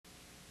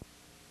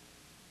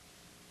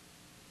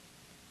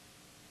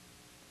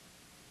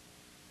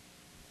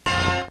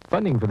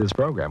Funding for this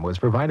program was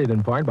provided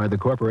in part by the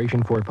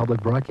Corporation for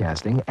Public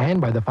Broadcasting and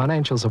by the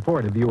financial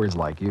support of viewers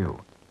like you.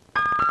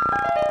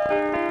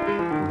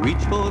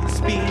 Reach for the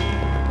speed,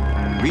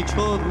 reach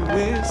for the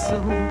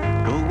whistle,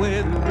 go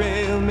where the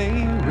rail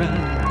may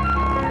run.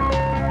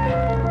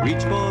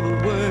 Reach for the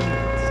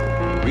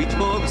words, reach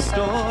for the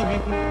story,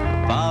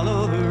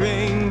 follow the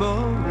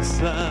rainbow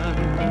sun.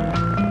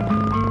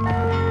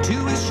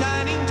 To a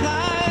shining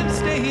time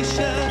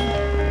station,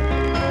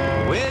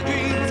 where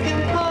dreams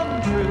can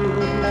come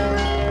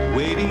true,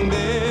 waiting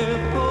there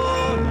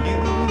for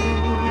you.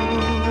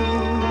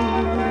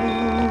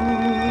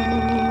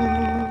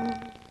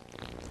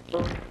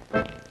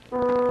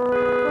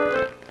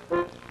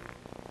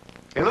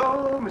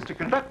 Hello, Mr.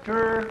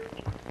 Conductor.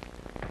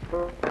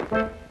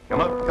 Come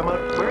up,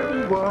 wherever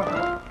you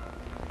are.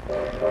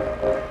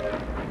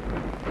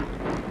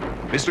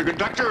 Mr.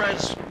 Conductor,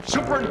 as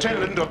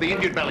superintendent of the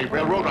Indian Valley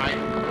Railroad, I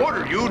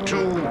order you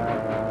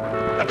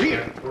to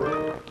appear.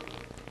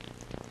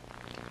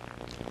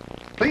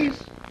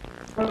 Please.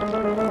 Hello,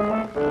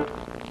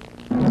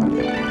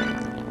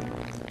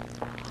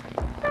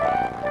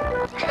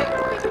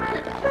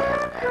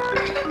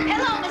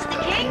 Mr.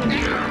 King.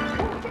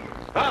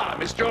 Ah,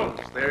 Miss Jones,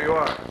 there you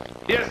are.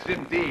 Yes,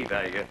 indeed.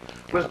 I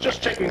was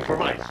just checking for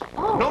mice.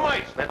 Oh. No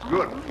mice, that's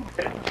good.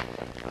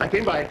 I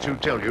came by to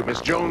tell you,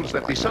 Miss Jones,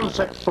 that the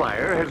Sunset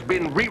Flyer has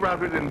been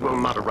rerouted and will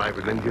not arrive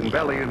in Indian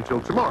Valley until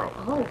tomorrow.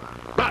 Oh.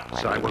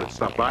 But I wanted to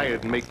stop by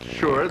and make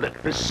sure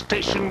that this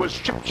station was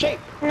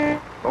ship-shape,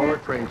 or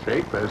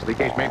train-shape, as the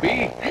case may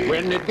be,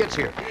 when it gets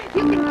here.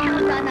 You can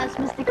count on us,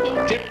 Mr.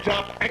 King.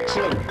 Tip-top,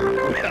 excellent.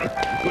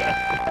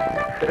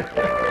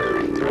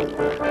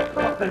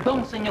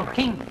 Perdón, Señor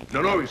King.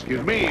 No,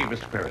 excuse me,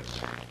 Mr. Perez.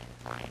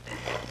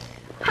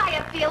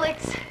 Hiya,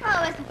 Felix.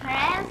 Hello, Mr.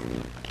 Perez.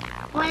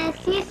 Buenos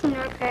dias,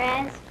 Senor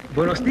Perez.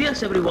 Buenos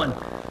dias, everyone.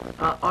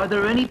 Are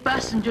there any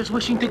passengers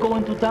wishing to go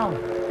into town?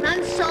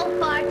 None so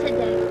far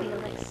today,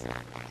 Felix.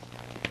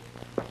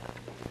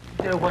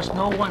 There was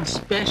no one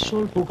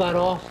special who got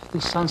off the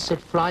Sunset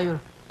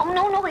Flyer? Oh,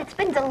 no, it's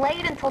been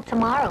delayed until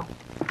tomorrow.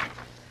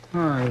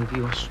 Ay,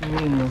 Dios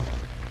mío.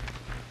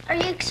 Are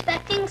you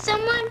expecting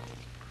someone?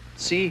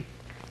 See,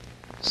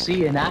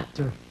 an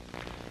actor.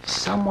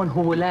 Someone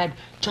who will add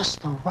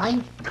just the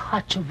right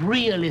touch of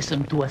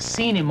realism to a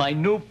scene in my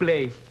new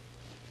play.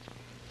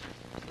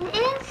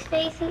 Aunt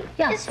Stacy,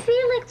 Yeah. is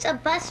Felix a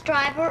bus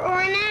driver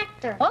or an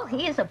actor? Well,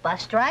 he is a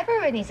bus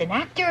driver, and he's an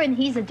actor, and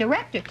he's a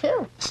director,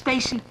 too.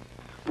 Stacy,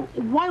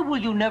 why will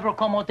you never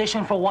come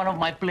audition for one of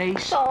my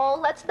plays? So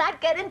let's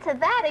not get into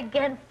that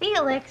again,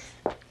 Felix.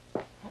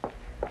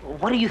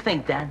 What do you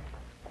think, Dan?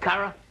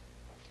 Cara?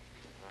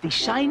 The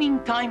Shining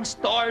Time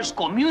Stars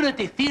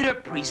Community Theater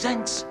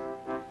presents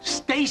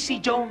Stacy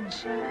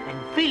Jones and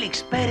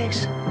Felix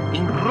Perez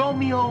in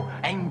Romeo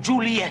and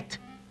Juliet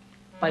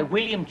by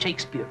William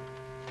Shakespeare.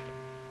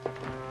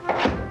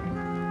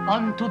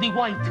 Unto the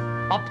white,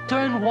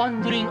 upturned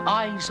wondering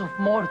eyes of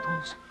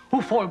mortals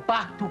who fall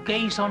back to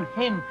gaze on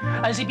him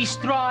as he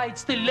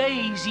bestrides the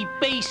lazy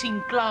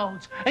pacing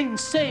clouds and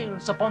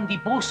sails upon the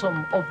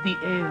bosom of the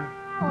air.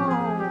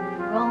 Oh,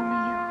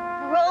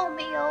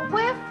 Romeo,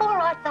 wherefore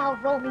art thou,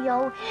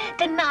 Romeo?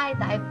 Deny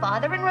thy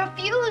father and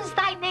refuse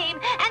thy name.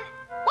 And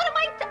what am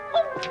I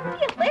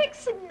oh,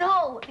 Felix,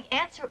 no. The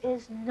answer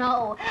is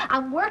no.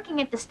 I'm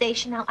working at the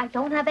station now. I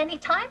don't have any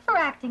time for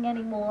acting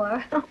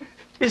anymore.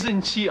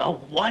 Isn't she a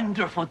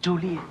wonderful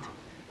Juliet?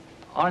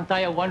 Aren't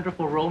I a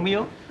wonderful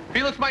Romeo?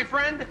 Felix, my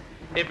friend,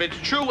 if it's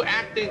true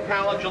acting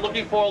talent you're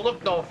looking for,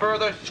 look no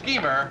further.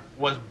 Schemer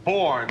was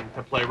born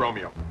to play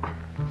Romeo.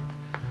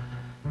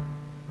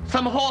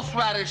 Some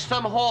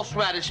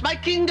horseradish. My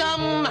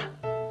kingdom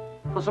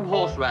for some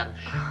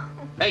horseradish.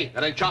 Hey,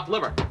 that ain't chopped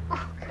liver.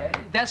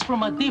 That's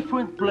from a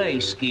different play,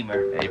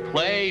 Schemer. A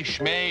play,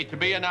 schmay, to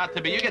be or not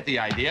to be, you get the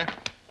idea.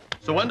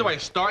 So when do I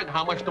start and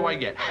how much do I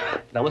get?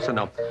 Now listen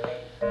now,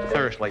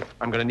 seriously,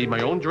 I'm gonna need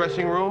my own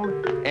dressing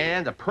room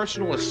and a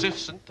personal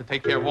assistant to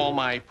take care of all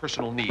my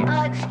personal needs.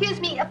 Excuse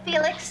me,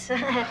 Felix.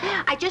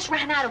 I just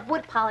ran out of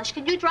wood polish.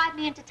 Can you drive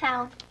me into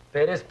town?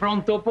 Perez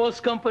Pronto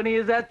Post Company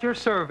is at your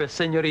service,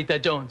 Senorita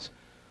Jones.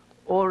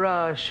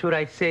 Or should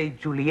I say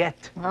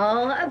Juliet?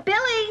 Oh,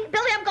 Billy,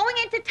 I'm going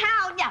into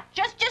town. Yeah,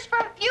 just for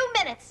a few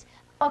minutes.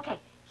 Okay,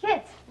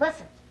 kids,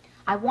 listen.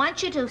 I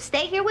want you to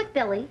stay here with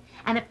Billy,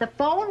 and if the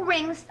phone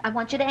rings, I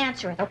want you to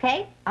answer it,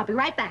 okay? I'll be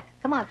right back.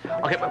 Come on.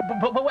 Okay,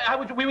 but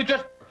wait, we would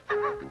just... I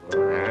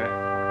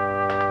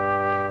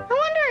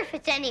wonder if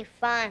it's any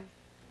fun,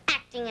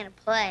 acting in a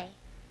play.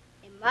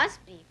 It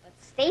must be, but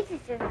Stacy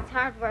says it's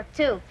hard work,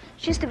 too.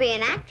 She used to be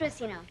an actress,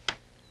 you know.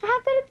 How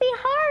could it be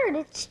hard?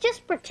 It's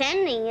just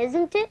pretending,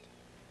 isn't it?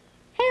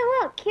 Hey,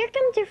 look, here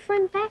comes your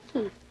friend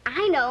Becky.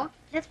 I know.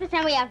 Let's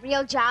pretend we have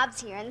real jobs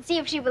here and see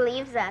if she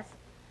believes us.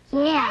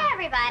 Yeah. Hi,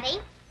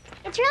 everybody.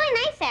 It's really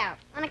nice out.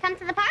 Want to come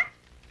to the park?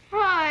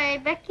 Hi,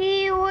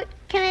 Becky. What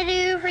can I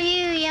do for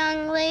you,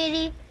 young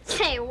lady?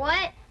 Say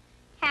what?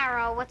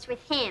 Harold, what's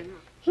with him?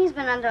 He's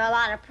been under a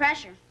lot of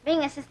pressure,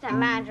 being assistant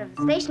manager of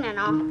the station and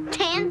all.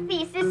 Dan's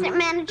the assistant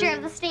manager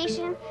of the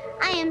station?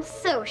 I am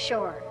so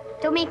sure.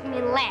 Don't make me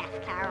laugh,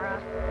 Kara.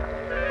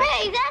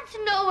 Hey, that's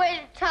no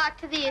way to talk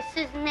to the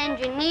assistant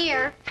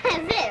engineer. As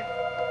if.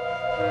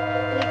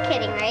 You're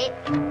kidding, right?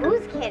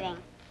 Who's kidding?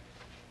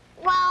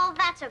 Well,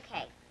 that's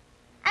okay.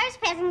 I was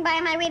passing by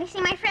on my way to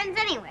see my friends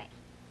anyway.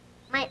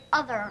 My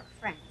other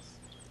friends.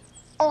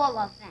 All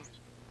of them.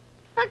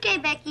 Okay,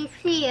 Becky,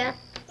 see ya.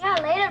 Yeah,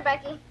 later,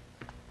 Becky.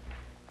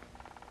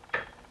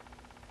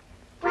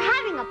 We're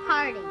having a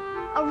party.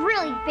 A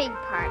really big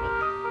party.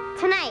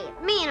 Tonight,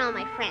 me and all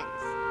my friends.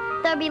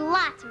 There'll be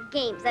lots of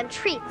games and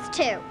treats,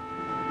 too.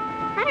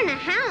 I don't know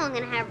how I'm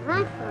gonna have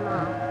room for them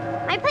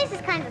all. My place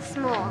is kind of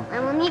small,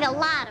 and we'll need a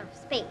lot of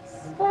space.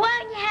 Well, why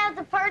don't you have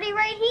the party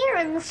right here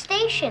in the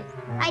station?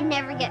 I'd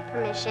never get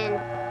permission.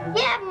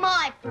 You have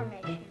my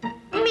permission.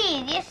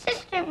 Me, the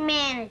assistant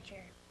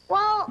manager.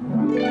 Well,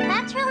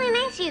 that's really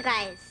nice of you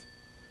guys.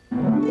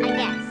 I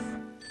guess.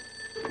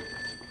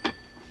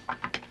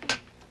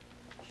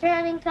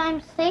 Shining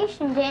Time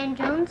Station, Dan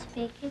Jones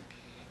speaking.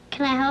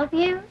 Can I help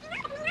you?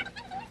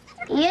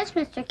 Yes,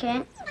 Mr.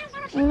 Kent.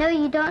 No,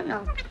 you don't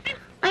know.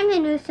 I'm the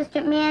new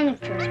assistant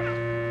manager.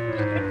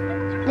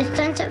 The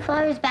Sunset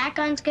Flyer is back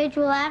on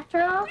schedule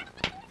after all?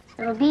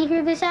 It'll be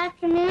here this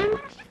afternoon?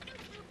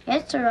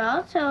 Yes, sir,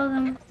 I'll tell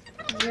them.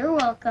 You're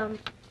welcome.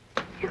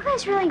 You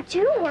guys really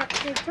do work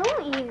here,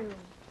 don't you?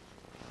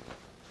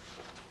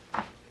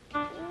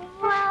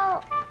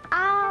 Well,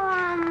 I'll,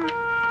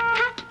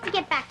 have to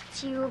get back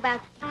to you about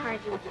the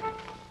party.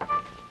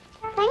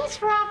 Thanks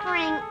for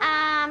offering.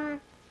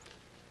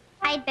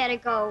 I'd better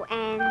go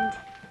and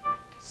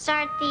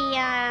start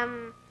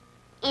the,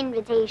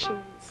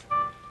 invitations.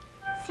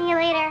 See you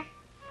later.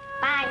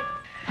 Bye.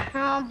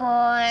 Oh,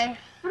 boy.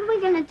 What are we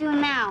gonna do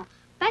now?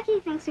 Becky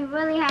thinks we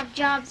really have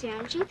jobs here,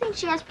 and she thinks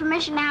she has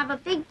permission to have a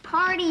big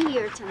party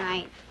here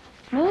tonight.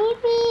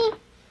 Maybe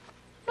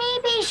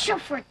she'll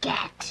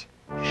forget.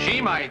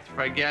 She might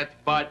forget,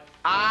 but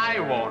I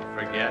won't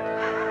forget.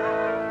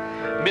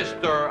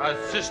 Mr.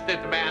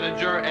 Assistant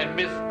Manager and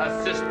Miss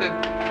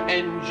Assistant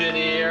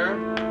Engineer.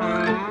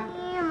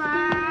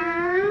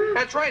 Schemer.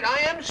 That's right, I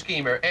am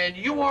Schemer, and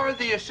you are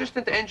the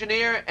Assistant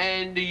Engineer,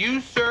 and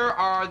you, sir,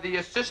 are the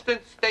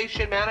Assistant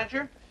Station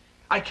Manager.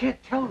 I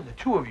can't tell the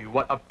two of you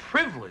what a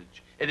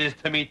privilege it is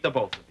to meet the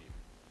both of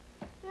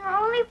you. You're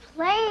only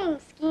playing,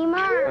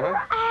 Schemer.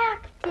 We're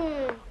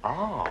acting.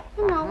 Oh.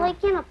 You know,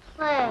 like in a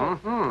play.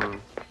 Mm-hmm.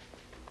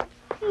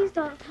 Please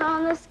don't tell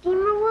him the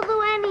Schemer will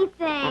do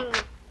anything.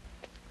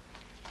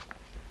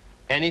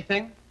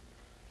 Anything?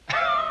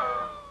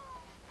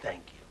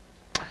 Thank you.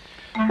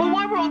 Well,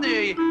 while we're on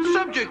the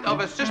subject of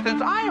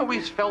assistants, I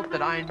always felt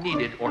that I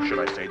needed, or should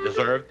I say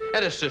deserved,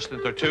 an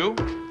assistant or two.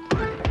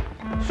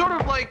 Sort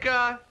of like,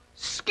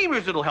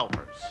 Schemer's little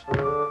helpers.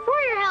 For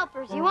your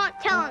helpers, you won't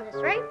tell him this,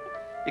 right?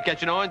 You're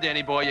catching on,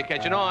 Danny boy, you're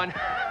catching on.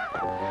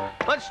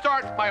 Let's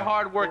start by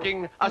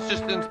hard-working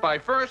assistants by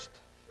first,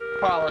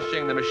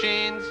 polishing the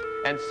machines,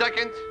 and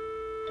second,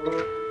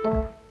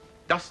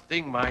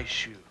 dusting my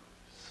shoes.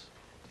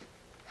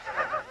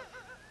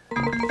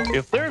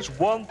 If there's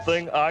one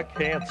thing I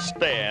can't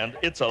stand,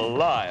 it's a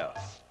liar.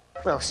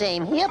 Well,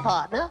 same here,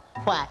 partner.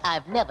 Why,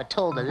 I've never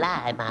told a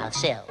lie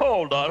myself.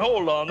 Hold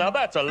on. Now,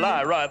 that's a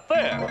lie right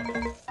there.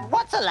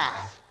 What's a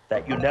lie?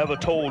 That you never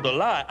told a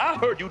lie. I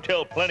heard you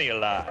tell plenty of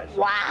lies.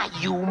 Why,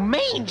 you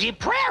mangy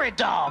prairie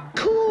dog.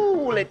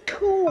 Cool it.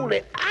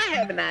 I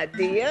have an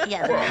idea.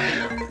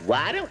 Yeah.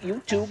 Why don't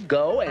you two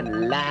go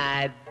and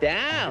lie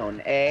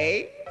down,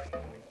 eh?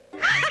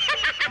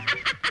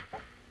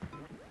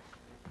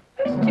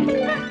 Mr.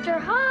 Conductor,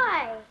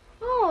 hi.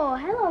 Oh,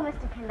 hello,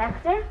 Mr.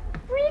 Conductor.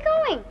 Where are you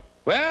going?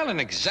 Well, in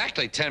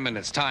exactly 10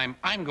 minutes' time,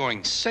 I'm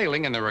going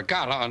sailing in the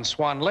regatta on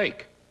Swan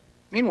Lake.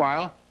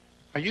 Meanwhile,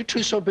 are you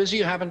two so busy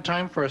you haven't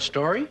time for a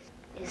story?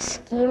 Is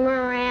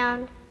Schemer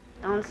around?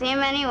 Don't see him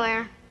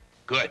anywhere.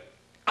 Good.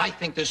 I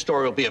think this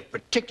story will be of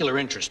particular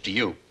interest to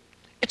you.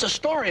 It's a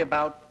story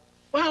about,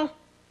 well,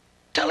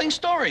 telling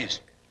stories.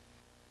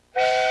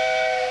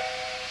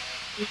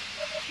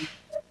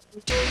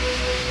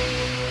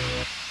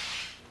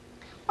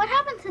 What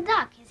happened to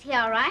Duck? Is he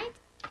all right?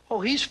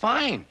 Oh, he's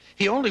fine.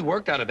 He only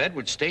worked out of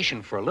Edward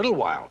Station for a little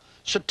while.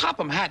 So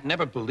Topham Hatt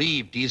never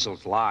believed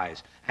Diesel's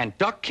lies. And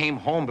Duck came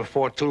home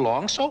before too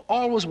long, so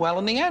all was well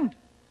in the end.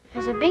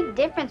 There's a big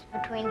difference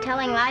between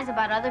telling lies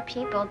about other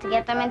people to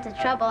get them into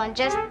trouble and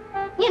just,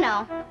 you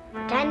know,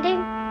 pretending.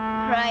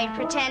 Right,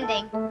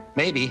 pretending.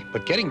 Maybe,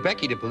 but getting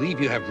Becky to believe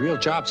you have real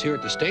jobs here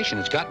at the station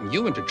has gotten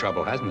you into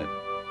trouble, hasn't it?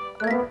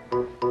 But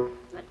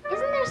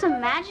isn't there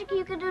some magic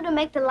you could do to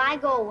make the lie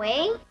go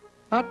away?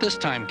 Not this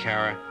time,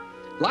 Kara.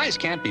 Lies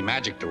can't be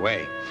magicked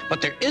away. But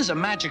there is a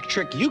magic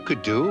trick you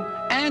could do,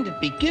 and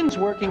it begins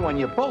working when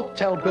you both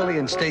tell Billy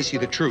and Stacy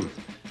the truth.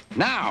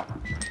 Now,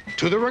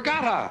 to the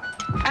regatta.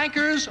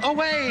 Anchors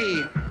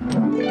away.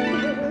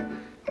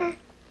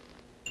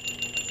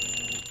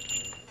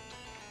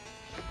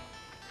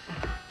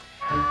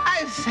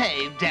 I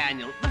say,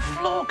 Daniel, the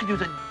floor could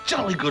use a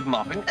jolly good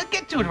mopping.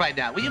 Get to it right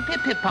now, will you?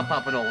 Pip, pip, pop,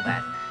 pop, and all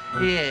that.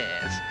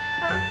 Yes.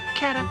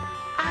 Kara,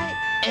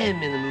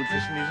 am in the mood for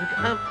some music.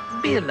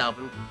 Be it,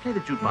 Alvin. Play the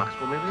jukebox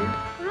for me, will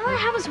you? All I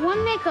have is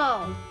 1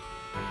 nickel.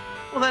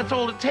 Well, that's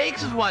all it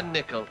takes is 1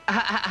 nickel.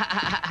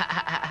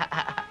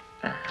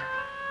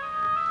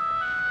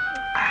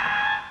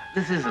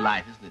 This is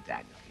life, isn't it,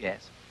 Daniel?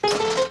 Yes.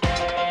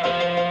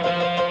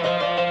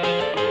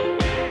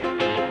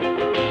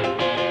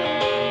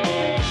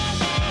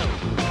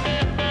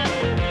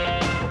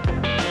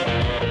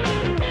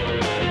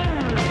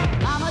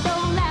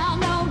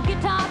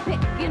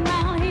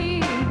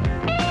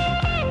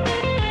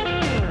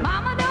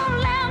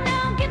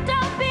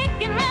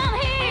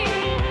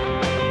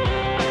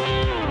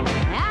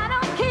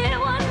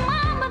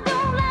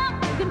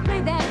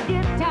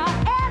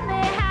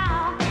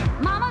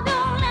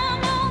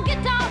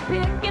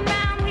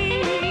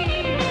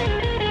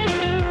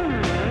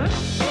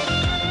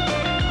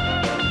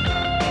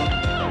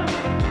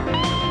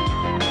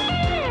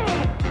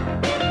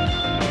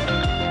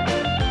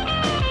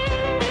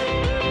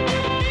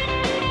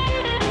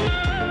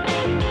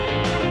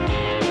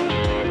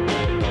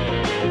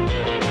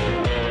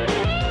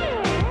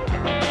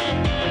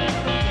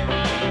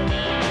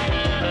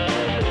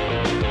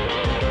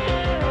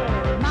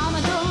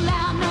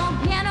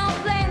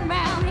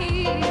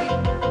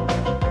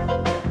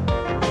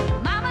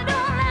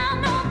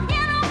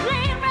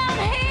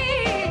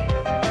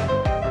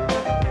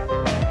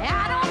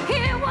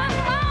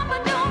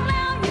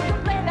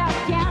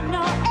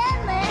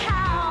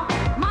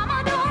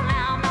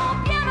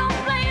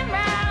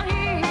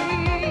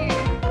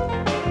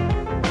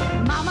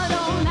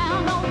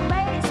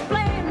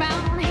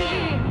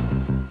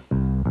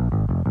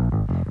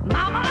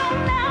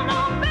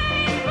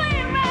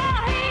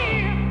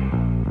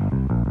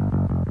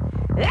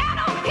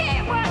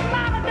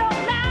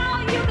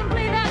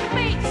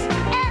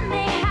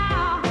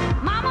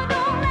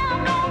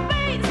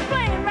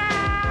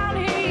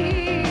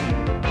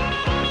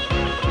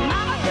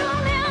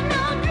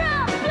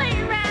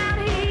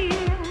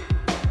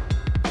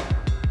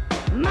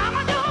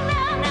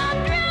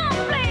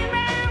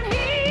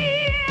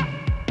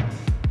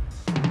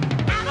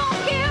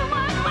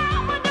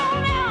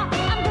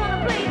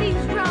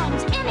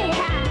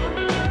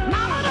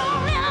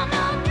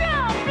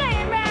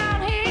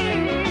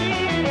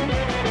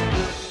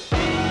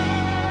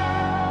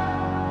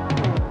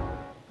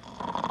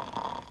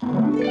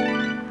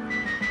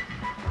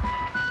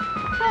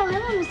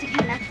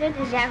 Did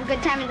you have a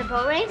good time in the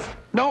boat race?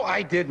 No,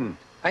 I didn't.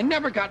 I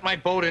never got my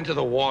boat into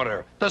the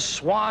water. The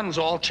swans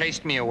all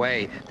chased me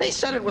away. They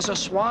said it was a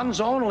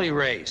swans-only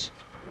race.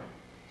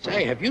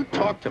 Say, have you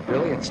talked to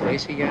Billy and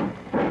Stacy yet?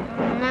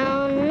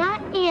 No,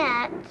 not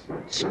yet.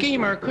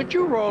 Schemer, could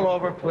you roll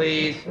over,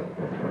 please?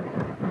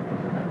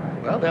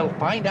 Well, they'll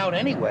find out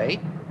anyway,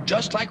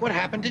 just like what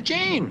happened to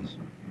James.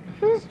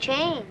 Who's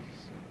James?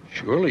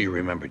 Surely you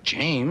remember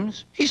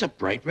James. He's a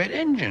bright red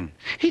engine.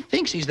 He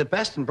thinks he's the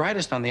best and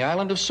brightest on the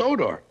island of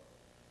Sodor.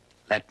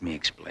 Let me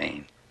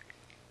explain.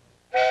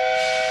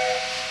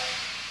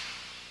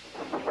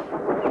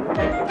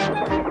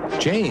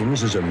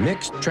 James is a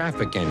mixed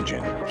traffic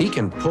engine. He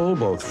can pull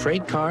both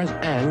freight cars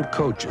and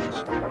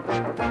coaches.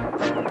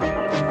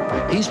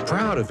 He's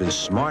proud of his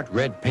smart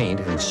red paint,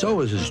 and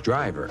so is his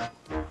driver.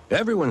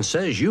 Everyone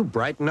says you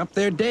brighten up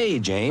their day,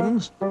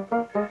 James.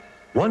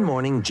 One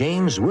morning,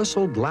 James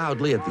whistled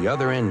loudly at the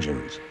other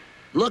engines.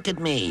 Look at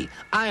me.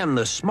 I am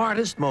the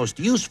smartest, most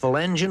useful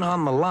engine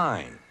on the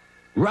line.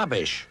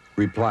 Rubbish,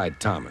 replied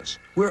Thomas.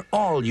 We're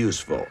all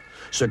useful.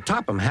 Sir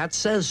Topham Hatt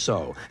says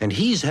so, and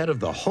he's head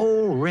of the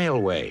whole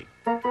railway.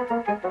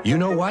 You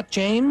know what,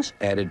 James?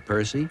 Added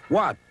Percy.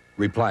 What?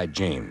 Replied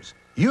James.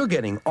 You're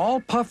getting all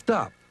puffed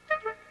up.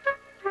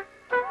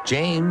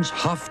 James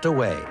huffed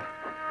away.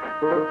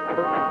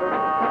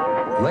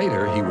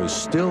 Later, he was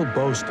still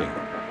boasting.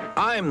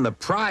 I'm the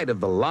pride of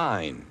the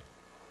line.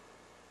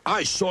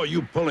 I saw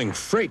you pulling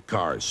freight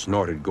cars,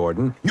 snorted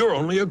Gordon. You're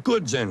only a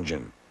goods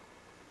engine.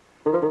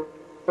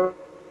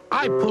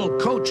 I pull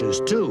coaches,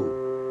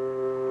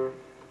 too.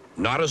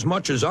 Not as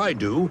much as I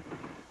do.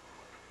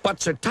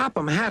 But Sir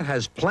Topham Hatt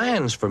has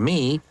plans for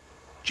me.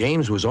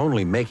 James was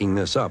only making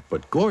this up,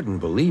 but Gordon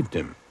believed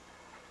him.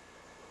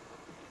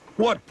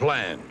 What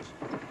plans?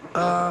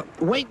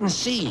 Wait and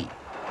see.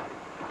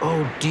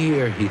 Oh,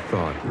 dear, he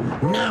thought.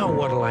 Now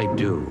what'll I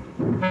do?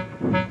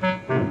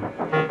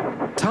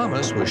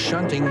 Thomas was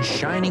shunting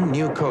shining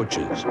new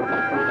coaches.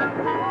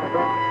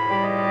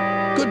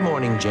 Good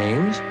morning,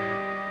 James.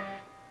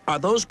 Are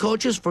those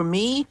coaches for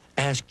me?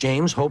 Asked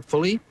James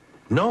hopefully.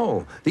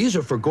 No, these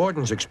are for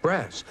Gordon's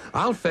Express.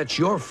 I'll fetch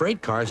your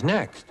freight cars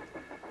next.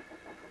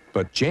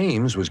 But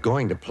James was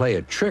going to play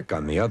a trick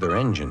on the other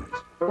engines.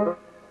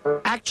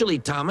 Actually,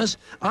 Thomas,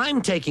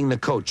 I'm taking the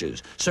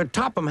coaches. Sir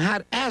Topham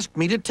Hatt asked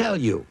me to tell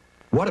you.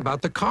 What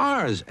about the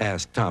cars?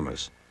 Asked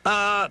Thomas.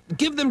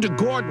 Give them to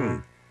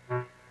Gordon.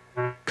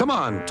 Come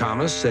on,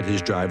 Thomas, said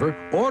his driver.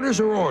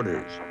 Orders are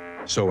orders.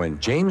 So when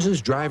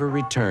James's driver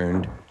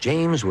returned,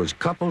 James was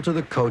coupled to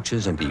the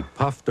coaches and he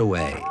puffed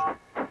away.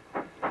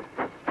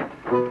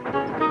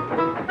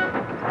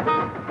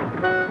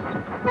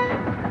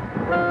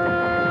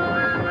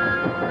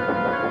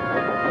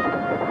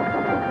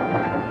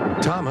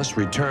 Thomas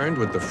returned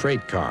with the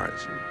freight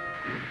cars.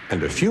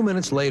 And a few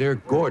minutes later,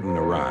 Gordon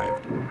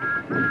arrived.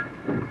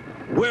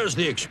 Where's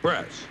the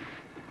express?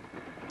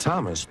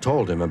 Thomas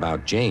told him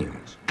about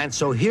James. And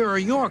so here are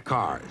your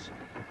cars.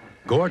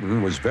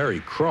 Gordon was very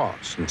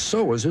cross, and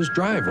so was his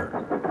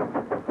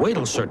driver. Wait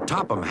till Sir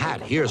Topham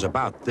Hatt hears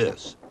about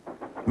this.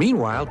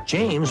 Meanwhile,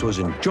 James was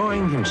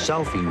enjoying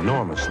himself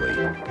enormously.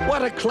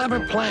 What a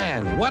clever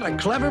plan! What a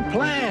clever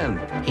plan!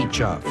 He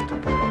chuffed.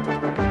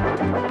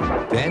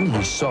 Then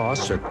he saw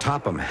Sir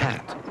Topham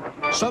Hatt.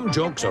 Some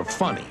jokes are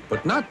funny,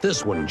 but not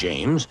this one,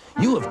 James.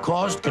 You have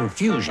caused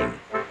confusion.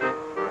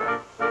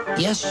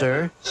 Yes,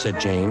 sir, said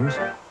James.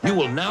 You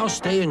will now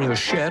stay in your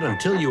shed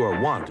until you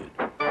are wanted.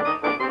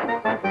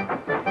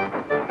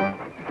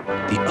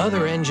 The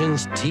other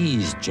engines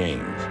teased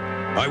James.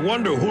 I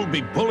wonder who'll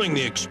be pulling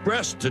the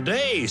express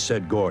today,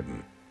 said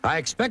Gordon. I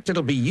expect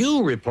it'll be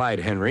you, replied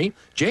Henry.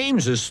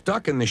 James is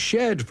stuck in the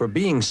shed for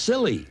being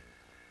silly.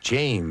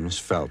 James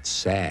felt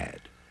sad.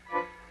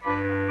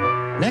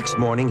 Next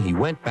morning, he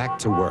went back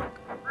to work.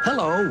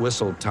 Hello,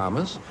 whistled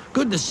Thomas.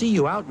 Good to see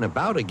you out and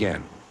about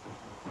again.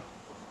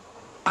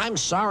 I'm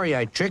sorry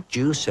I tricked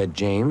you, said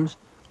James.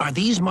 Are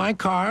these my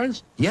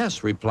cars?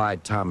 Yes,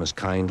 replied Thomas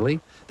kindly.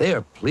 They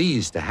are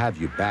pleased to have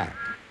you back.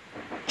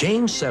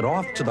 James set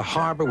off to the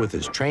harbor with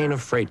his train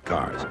of freight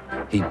cars.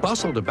 He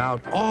bustled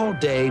about all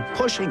day,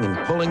 pushing and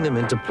pulling them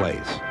into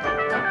place.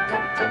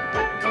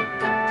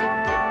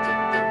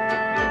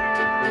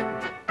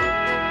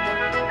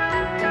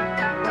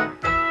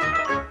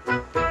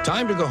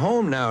 Time to go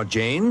home now,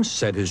 James,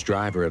 said his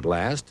driver at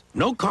last.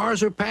 No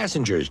cars or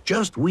passengers,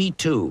 just we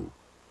two.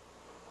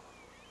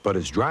 But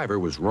his driver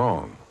was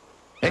wrong.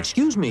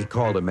 Excuse me,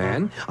 called a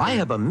man. I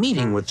have a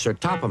meeting with Sir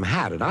Topham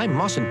Hatt, and I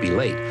mustn't be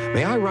late.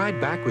 May I ride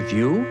back with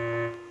you?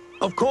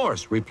 Of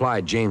course,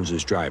 replied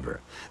James's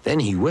driver. Then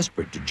he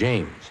whispered to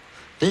James,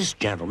 this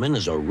gentleman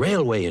is a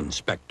railway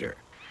inspector.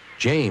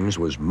 James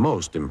was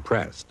most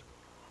impressed.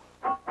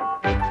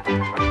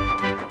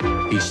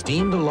 He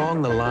steamed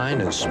along the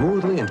line as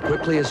smoothly and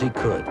quickly as he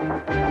could.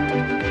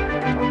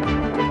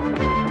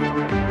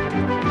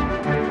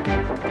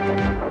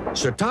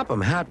 Sir Topham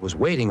Hatt was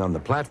waiting on the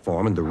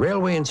platform, and the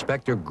railway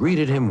inspector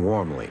greeted him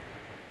warmly.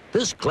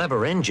 This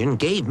clever engine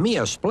gave me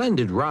a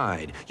splendid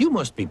ride. You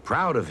must be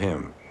proud of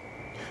him.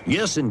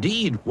 Yes,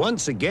 indeed.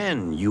 Once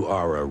again, you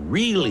are a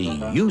really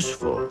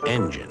useful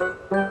engine.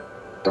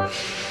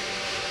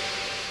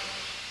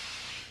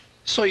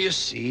 So you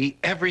see,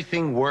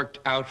 everything worked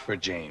out for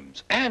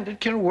James. And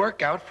it can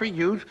work out for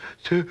you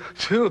too.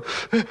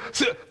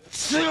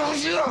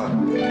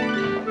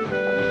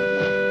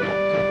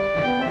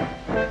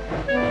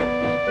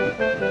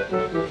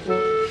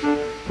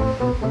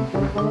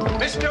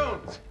 Miss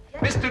Jones!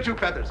 Mr. Two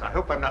Feathers, I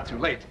hope I'm not too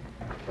late.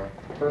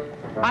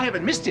 I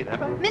haven't missed it,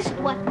 have I? Missed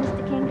what,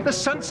 Mr. King? The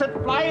Sunset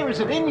Flyer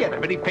isn't in yet.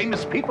 Have any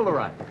famous people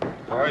arrived?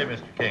 Sorry,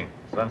 Mr. King.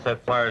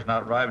 Sunset Flyer's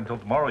not arriving until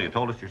tomorrow. You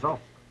told us yourself.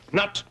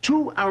 Not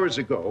 2 hours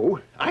ago,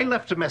 I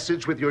left a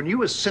message with your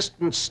new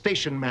assistant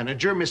station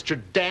manager,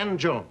 Mr. Dan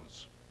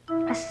Jones.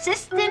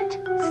 Assistant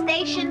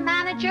station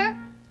manager?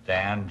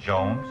 Dan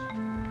Jones?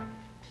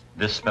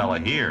 This fella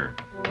here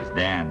is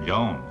Dan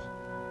Jones.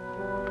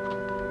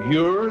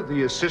 You're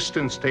the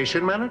assistant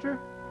station manager?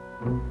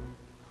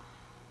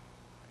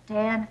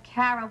 Dan,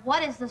 Kara,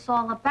 what is this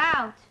all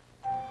about?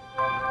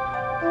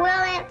 Well,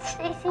 Aunt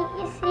Stacy,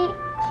 you see,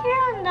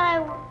 Kara and I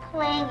were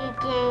playing a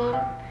game,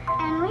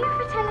 and we were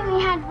pretending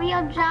we had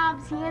real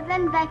jobs here.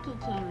 Then Becky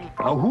came in.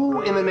 Now,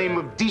 who in the name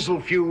of diesel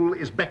fuel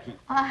is Becky?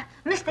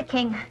 Mr.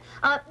 King,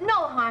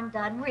 no harm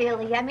done,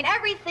 really. I mean,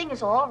 everything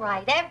is all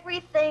right.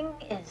 Everything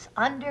is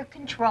under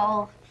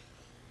control.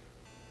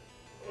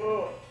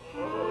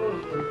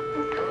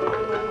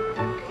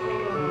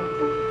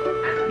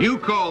 You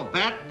call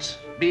that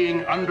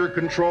being under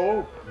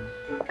control?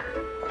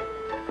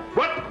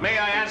 What, may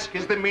I ask,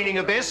 is the meaning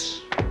of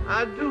this?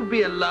 Do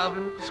be a love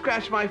and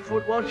scratch my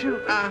foot, won't you?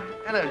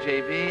 Hello,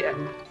 JB.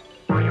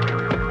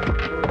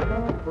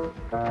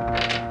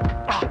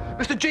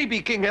 Mr.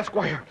 J.B. King,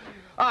 Esquire.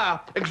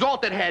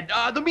 Exalted head.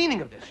 The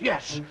meaning of this,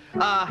 yes.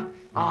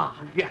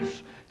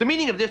 Yes. The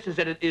meaning of this is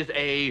that it is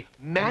a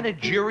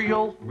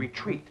managerial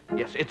retreat.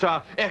 Yes, it's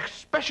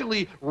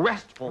especially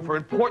restful for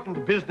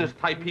important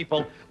business-type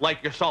people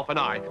like yourself and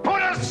I.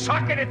 Put a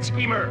sock in it,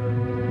 schemer!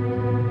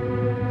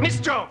 Miss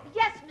Jones!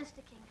 Yes,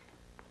 Mr. King.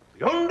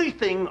 The only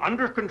thing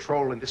under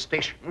control in this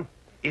station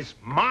is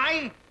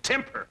my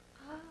temper.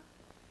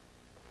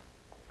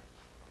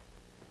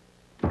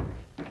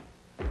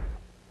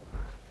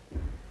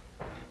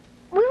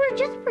 We were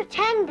just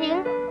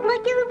pretending,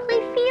 like in the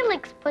play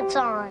Felix puts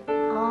on.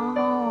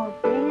 Oh,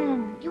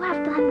 Dan, you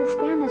have to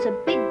understand there's a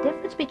big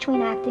difference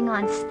between acting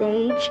on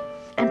stage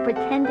and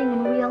pretending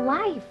in real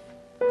life.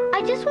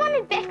 I just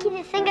wanted Becky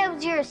to think I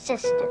was your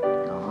assistant.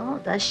 Oh,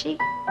 does she?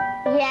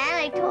 Yeah, and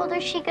I told her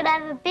she could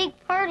have a big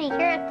party here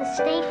at the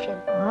station.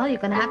 Well, you're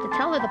gonna have to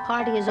tell her the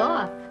party is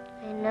off.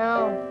 I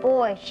know.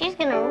 Boy, she's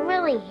gonna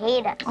really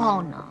hate us. Oh,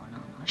 no.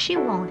 She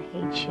won't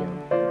hate you.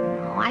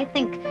 No, I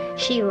think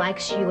she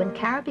likes you and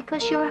Kara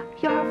because you're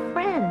her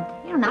friend.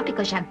 You know, not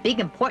because you have big,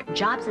 important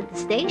jobs at the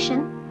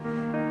station.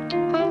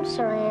 I'm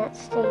sorry, Aunt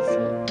Stacy.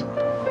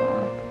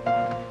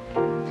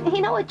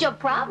 You know what your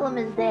problem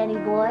is, Danny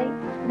boy?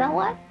 You know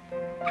what?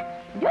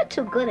 You're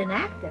too good an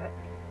actor.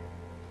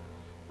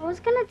 I was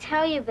gonna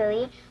tell you,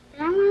 Billy,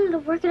 that I wanted to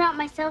work it out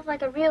myself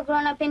like a real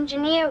grown-up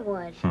engineer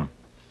would.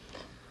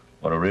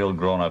 What a real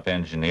grown-up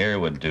engineer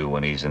would do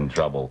when he's in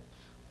trouble,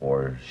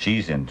 or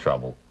she's in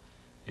trouble,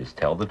 is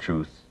tell the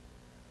truth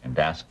and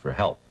ask for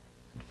help,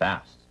 and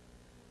fast.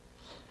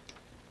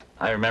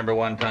 I remember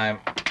one time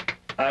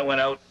I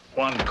went out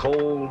one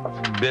cold,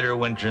 bitter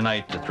winter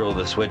night to throw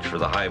the switch for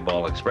the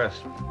Highball Express.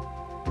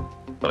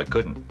 But I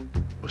couldn't.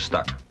 It was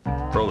stuck,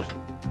 frozen.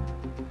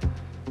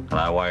 And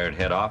I wired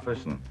head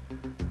office, and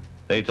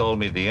they told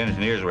me the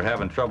engineers were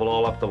having trouble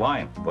all up the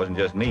line. It wasn't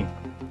just me.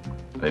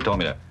 They told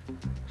me to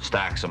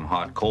stack some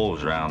hot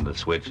coals around the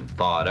switch and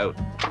thaw it out.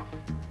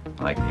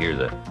 And I could hear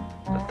the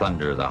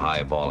thunder of the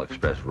Highball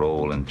Express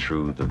rolling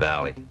through the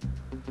valley.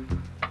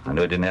 I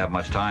knew I didn't have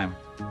much time,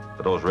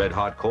 but those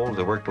red-hot coals,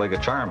 they worked like a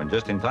charm, and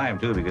just in time,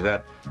 too, because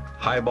that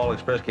Highball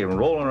Express came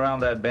rolling around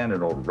that bend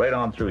and rolled right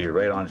on through here,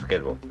 right on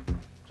schedule.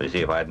 So you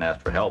see, if I hadn't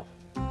asked for help,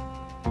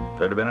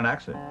 there'd have been an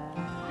accident.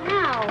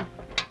 Wow.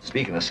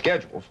 Speaking of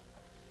schedules,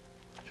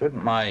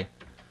 shouldn't my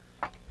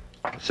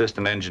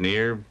assistant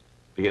engineer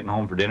be getting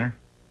home for dinner?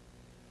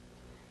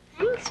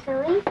 Thanks,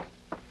 Philly.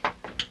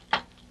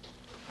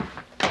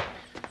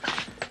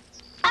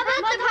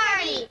 About the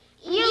party.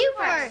 You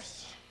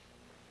first.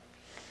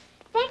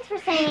 Thanks for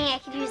saying I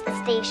could use the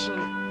station.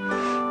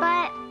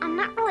 But I'm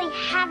not really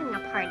having a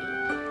party.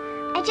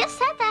 I just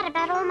said that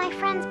about all my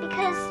friends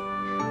because,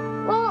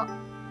 well,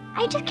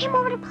 I just came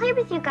over to play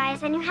with you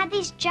guys and you had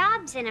these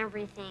jobs and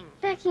everything.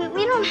 Becky,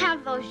 we don't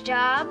have those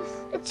jobs.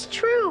 It's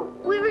true.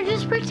 We were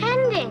just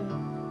pretending.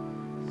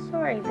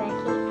 Sorry,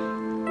 Becky.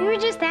 We were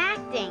just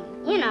acting,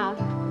 you know.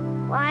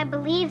 Well, I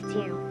believed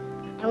you.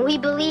 And we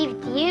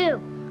believed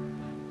you.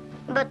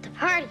 But the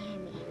party, I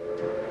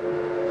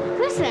mean.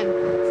 Listen,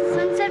 it's a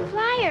Sunset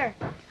Flyer.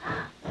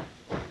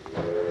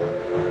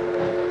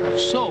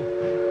 So,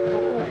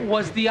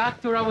 was the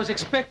actor I was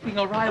expecting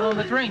a ride on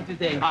the train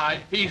today?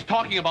 He's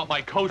talking about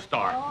my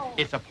co-star. Oh.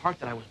 It's a part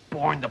that I was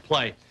born to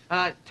play.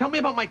 Tell me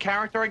about my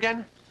character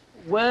again.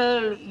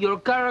 Well, your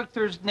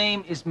character's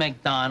name is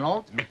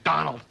McDonald.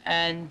 McDonald.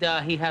 And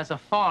he has a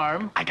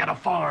farm. I got a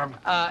farm.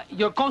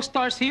 Your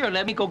co-star's here.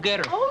 Let me go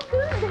get her. Oh,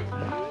 good.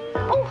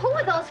 Oh, who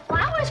are those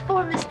flowers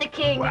for, Mr.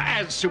 King? Well,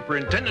 as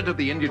superintendent of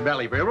the Indian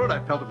Valley Railroad, I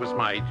felt it was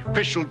my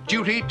official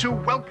duty to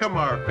welcome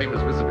our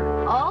famous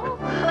visitor. Oh,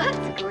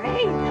 that's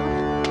great.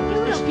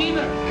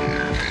 Steven,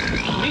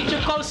 meet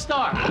your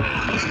co-star.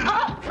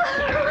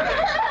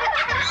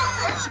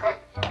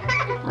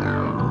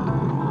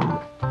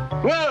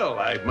 Well,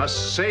 I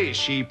must say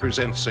she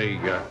presents a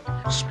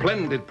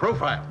splendid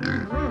profile.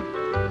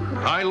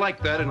 I like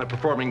that in a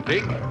performing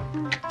pig.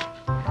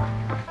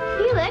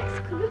 Felix,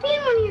 could we be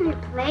in one of your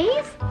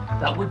plays?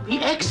 That would be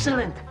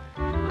excellent.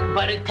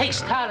 But it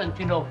takes talent,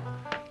 you know.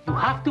 You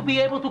have to be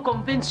able to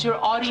convince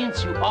your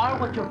audience you are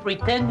what you're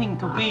pretending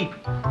to be.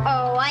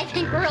 Oh, I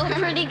think we're all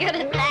pretty good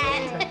at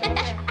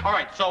that. All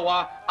right, so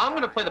I'm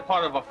going to play the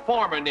part of a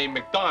farmer named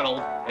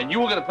McDonald, and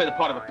you are going to play the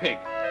part of a pig.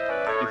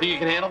 You think you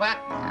can handle that?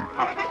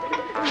 All right.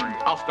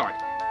 I'll start.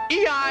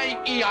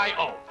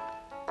 E-I-E-I-O.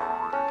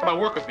 Come on,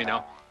 work with me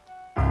now.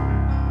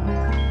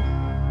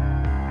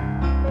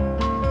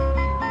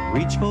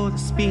 Reach for the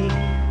speed,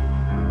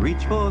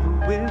 reach for the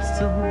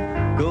whistle,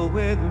 go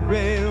where the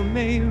rail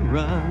may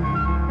run.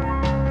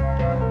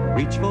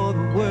 Reach for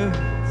the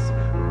words,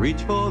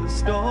 reach for the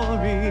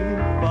story,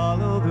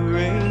 follow the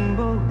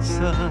rainbow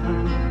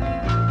sun.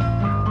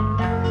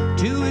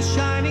 To a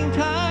shining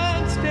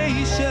time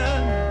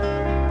station,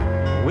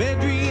 where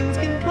dreams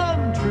can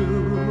come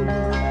true,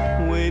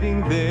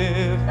 waiting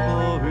there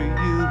for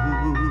you.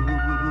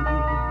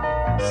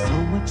 So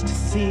much to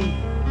see,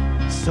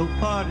 so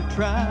far to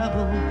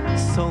travel,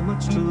 so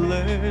much to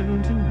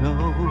learn to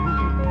know.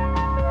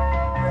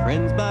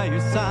 Friends by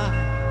your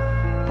side,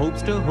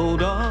 hopes to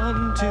hold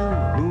on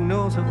to, who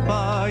knows how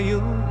far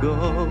you'll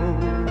go.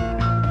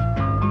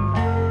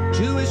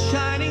 To a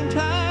shining